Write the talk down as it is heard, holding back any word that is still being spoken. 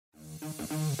Hi,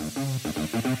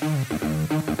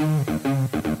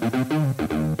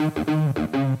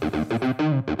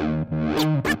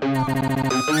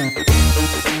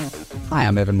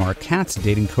 I'm Evan Marc Katz,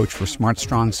 dating coach for smart,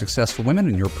 strong, successful women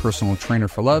and your personal trainer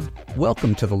for love.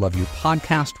 Welcome to the Love You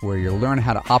podcast, where you'll learn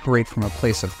how to operate from a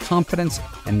place of confidence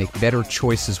and make better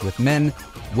choices with men.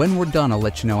 When we're done, I'll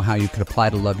let you know how you could apply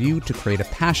to Love You to create a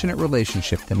passionate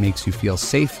relationship that makes you feel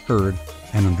safe, heard,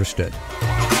 and understood.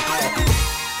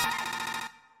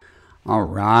 All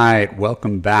right,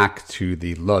 welcome back to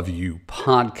the Love You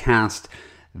podcast.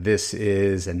 This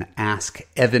is an Ask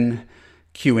Evan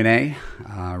Q&A,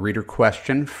 reader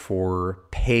question for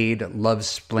paid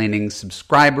Love-Splaining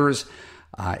subscribers.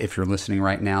 If you're listening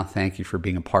right now, thank you for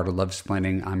being a part of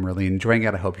Love-Splaining. I'm really enjoying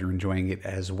it. I hope you're enjoying it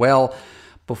as well.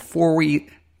 Before we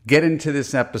get into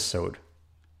this episode,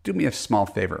 do me a small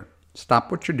favor.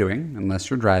 Stop what you're doing, unless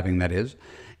you're driving, that is,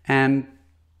 and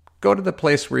go to the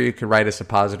place where you could write us a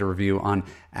positive review on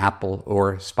Apple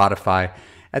or Spotify.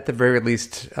 At the very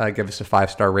least, give us a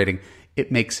 5-star rating.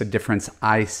 It makes a difference.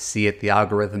 I see it. The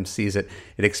algorithm sees it.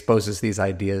 It exposes these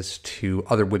ideas to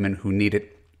other women who need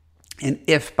it. And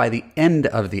if by the end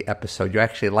of the episode you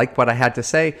actually like what I had to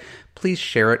say, please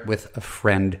share it with a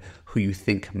friend who you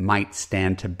think might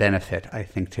stand to benefit. I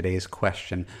think today's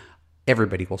question,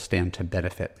 everybody will stand to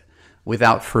benefit.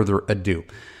 Without further ado,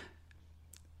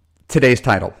 today's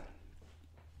title: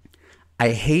 I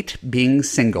hate being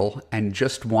single and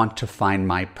just want to find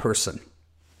my person.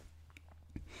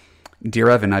 Dear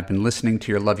Evan, I've been listening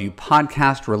to your Love You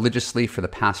podcast religiously for the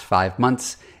past 5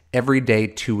 months, every day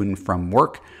to and from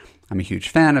work. I'm a huge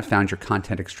fan. I've found your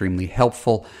content extremely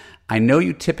helpful. I know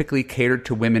you typically cater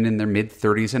to women in their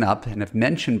mid-30s and up, and have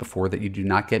mentioned before that you do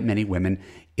not get many women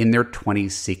in their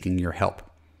 20s seeking your help.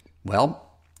 Well,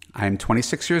 I am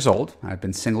 26 years old. I've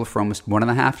been single for almost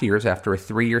 1.5 years after a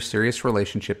 3-year serious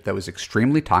relationship that was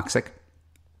extremely toxic.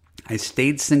 I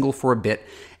stayed single for a bit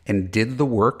and did the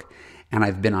work, and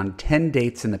I've been on 10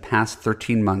 dates in the past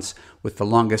 13 months, with the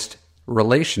longest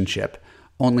relationship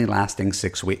only lasting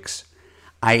 6 weeks.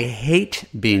 I hate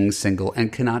being single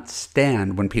and cannot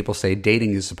stand when people say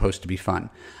dating is supposed to be fun.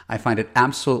 I find it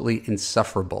absolutely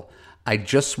insufferable. I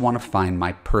just want to find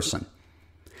my person.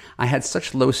 I had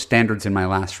such low standards in my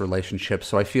last relationship,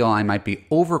 so I feel I might be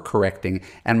overcorrecting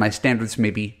and my standards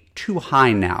may be too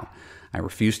high now. I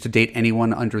refuse to date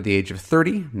anyone under the age of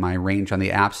 30. My range on the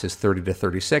apps is 30 to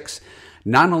 36.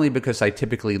 Not only because I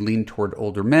typically lean toward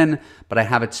older men, but I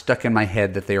have it stuck in my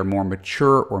head that they are more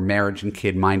mature or marriage and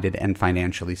kid-minded and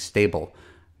financially stable.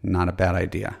 Not a bad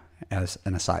idea, as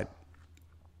an aside.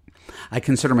 I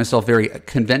consider myself very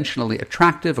conventionally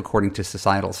attractive according to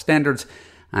societal standards.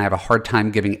 I have a hard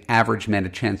time giving average men a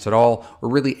chance at all, or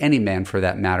really any man for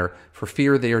that matter, for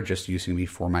fear they are just using me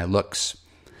for my looks.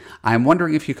 I am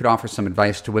wondering if you could offer some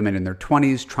advice to women in their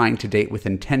 20s trying to date with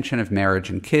intention of marriage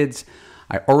and kids.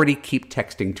 I already keep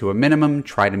texting to a minimum,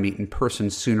 try to meet in person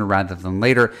sooner rather than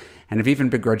later, and have even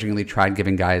begrudgingly tried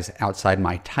giving guys outside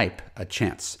my type a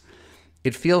chance.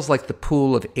 It feels like the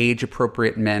pool of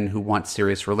age-appropriate men who want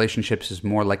serious relationships is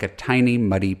more like a tiny,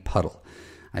 muddy puddle.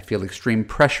 I feel extreme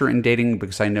pressure in dating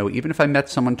because I know even if I met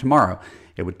someone tomorrow,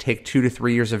 it would take 2 to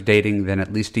 3 years of dating, then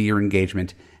at least a year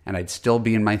engagement, and I'd still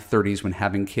be in my 30s when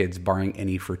having kids, barring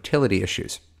any fertility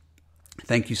issues.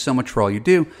 Thank you so much for all you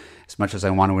do. As much as I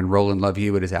want to enroll in Love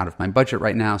You, it is out of my budget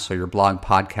right now, so your blog,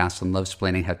 podcast, and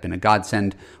Love-Splaining have been a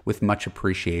godsend. With much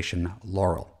appreciation,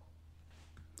 Laurel.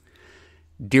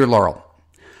 Dear Laurel,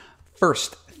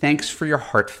 first, thanks for your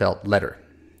heartfelt letter.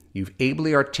 You've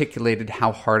ably articulated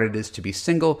how hard it is to be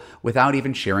single without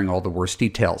even sharing all the worst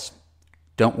details.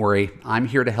 Don't worry, I'm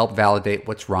here to help validate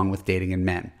what's wrong with dating in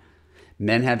men.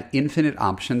 Men have infinite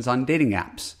options on dating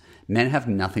apps. Men have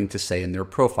nothing to say in their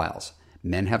profiles.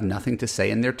 Men have nothing to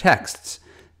say in their texts.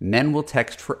 Men will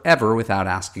text forever without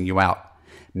asking you out.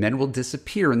 Men will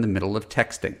disappear in the middle of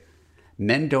texting.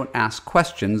 Men don't ask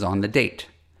questions on the date.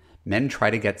 Men try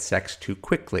to get sex too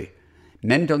quickly.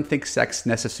 Men don't think sex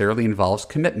necessarily involves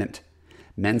commitment.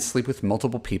 Men sleep with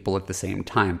multiple people at the same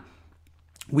time.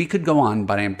 We could go on,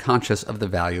 but I am conscious of the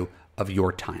value of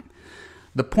your time.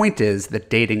 The point is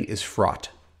that dating is fraught.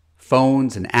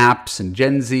 Phones and apps and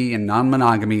Gen Z and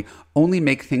non-monogamy only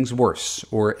make things worse,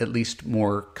 or at least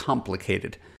more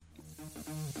complicated.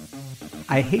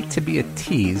 I hate to be a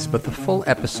tease, but the full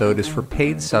episode is for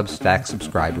paid Substack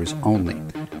subscribers only.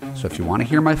 So if you want to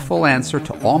hear my full answer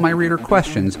to all my reader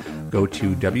questions, go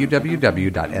to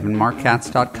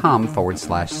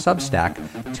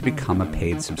www.evanmarckatz.com/Substack to become a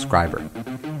paid subscriber.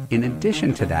 In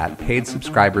addition to that, paid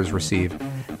subscribers receive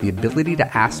the ability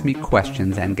to ask me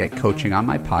questions and get coaching on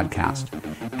my podcast,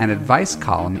 an advice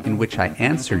column in which I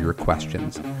answer your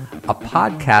questions, a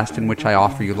podcast in which I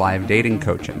offer you live dating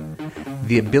coaching,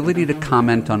 the ability to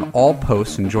comment on all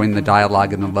posts and join the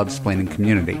dialogue in the Lovesplaining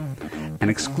community, and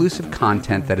exclusive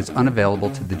content that is unavailable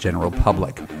to the general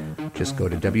public. Just go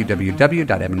to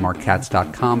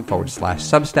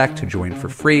www.evanmarckatz.com/Substack to join for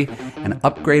free and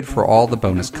upgrade for all the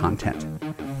bonus content.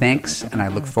 Thanks, and I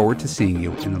look forward to seeing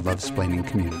you in the Lovesplaining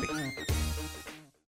community.